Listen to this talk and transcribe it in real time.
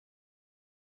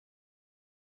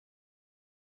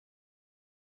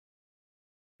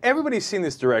everybody's seen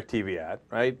this DirectTV ad,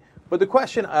 right? But the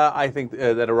question I think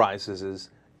that arises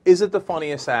is it the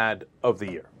funniest ad of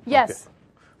the year? Yes.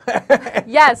 Okay.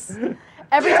 Yes.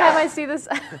 Every time I see this,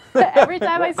 every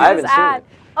time I see this ad,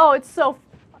 oh, it's so.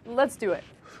 Let's do it,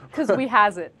 because we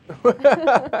has it.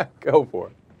 Go for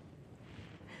it.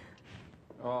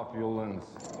 Opulence.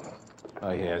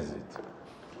 I has it.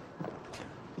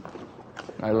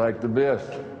 I like the best.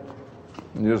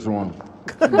 This one.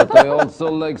 But I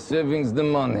also like savings the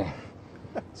money.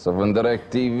 So when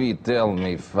DirectTV tell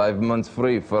me 5 months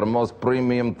free for most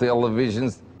premium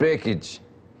televisions package,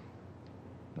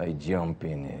 I jump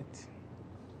in it.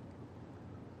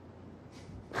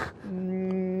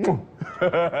 Come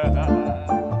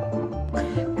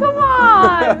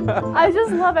on! I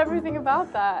just love everything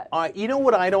about that. You know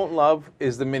what I don't love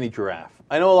is the mini giraffe.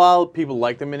 I know a lot of people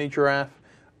like the mini giraffe.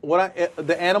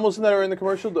 The animals that are in the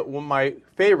commercial, my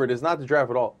favorite is not the giraffe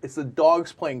at all. It's the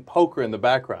dogs playing poker in the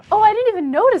background. Oh, I didn't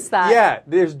even notice that. Yeah,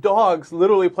 there's dogs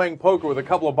literally playing poker with a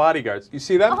couple of bodyguards. You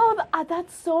see them? Oh,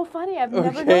 that's so funny. I've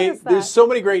never noticed that. There's so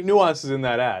many great nuances in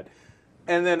that ad.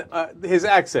 And then his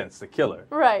accent's the killer.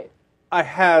 Right. I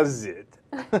has it.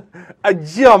 I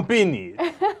jump in it.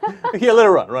 Here, let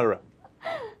her run around.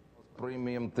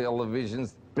 Premium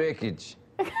televisions package.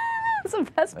 That's the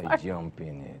best part. I jump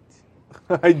in it.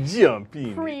 I jump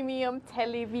in. Premium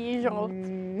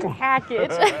television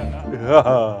package.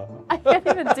 I can't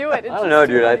even do it. I don't know,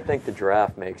 dude. I think the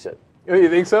giraffe makes it. Oh, you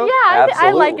think so? Yeah,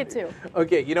 I like it too.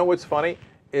 Okay, you know what's funny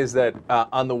is that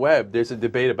on the web there's a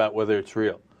debate about whether it's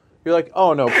real. You're like,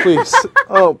 oh no, please,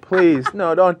 oh please,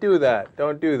 no, don't do that,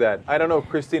 don't do that. I don't know if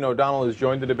Christine O'Donnell has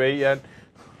joined the debate yet.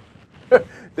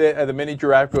 The mini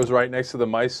giraffe goes right next to the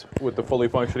mice with the fully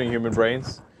functioning human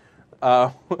brains.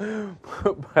 So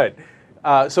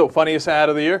funniest ad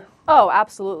of the year? Oh,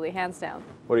 absolutely, hands down.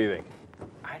 What do you think?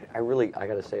 I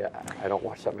gotta say, I don't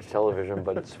watch that much television,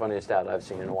 but it's the funniest ad I've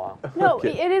seen in a while. No,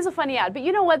 it is a funny ad. But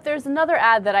you know what? There's another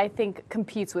ad that I think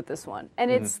competes with this one.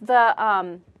 And it's the,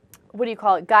 what do you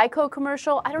call it, Geico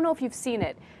commercial? I don't know if you've seen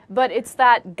it, but it's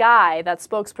that guy, that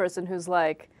spokesperson who's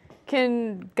like,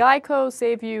 can Geico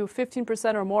save you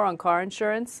 15% or more on car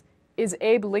insurance? Is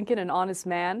Abe Lincoln an honest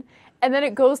man? And then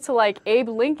it goes to like Abe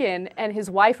Lincoln and his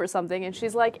wife or something, and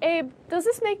she's like, Abe, does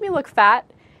this make me look fat?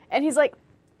 And he's like,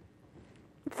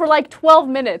 for like 12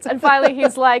 minutes, and finally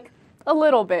he's like, a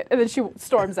little bit, and then she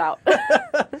storms out.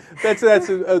 That's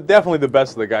definitely the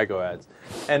best of the Geico ads.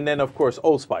 And then, of course,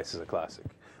 Old Spice is a classic.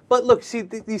 But look, see,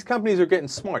 these companies are getting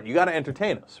smart. You got to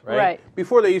entertain us, right? Right.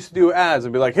 Before they used to do ads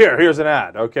and be like, here's an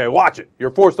ad. Okay, watch it.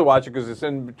 You're forced to watch it because it's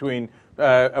in between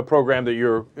a program that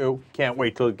you can't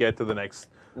wait till it get to the next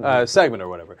segment or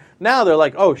whatever. Now they're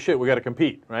like, oh shit, we got to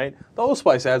compete, right? The Old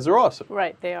Spice ads are awesome.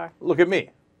 Right, they are. Look at me.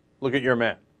 Look at your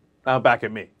man. Now back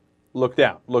at me. Look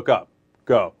down. Look up.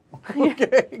 Go.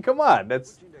 Okay, come on.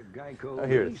 That's. Geico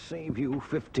really save you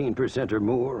 15% or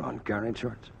more on car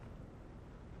insurance?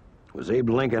 Was Abe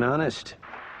Lincoln honest?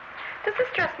 Does this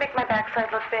dress make my backside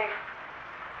look big?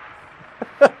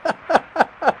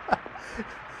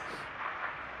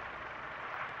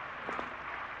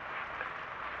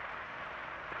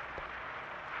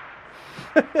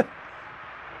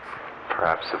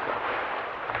 Perhaps it will.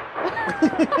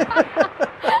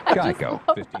 Geico,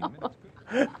 15 minutes.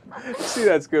 See,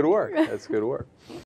 that's good work. That's good work.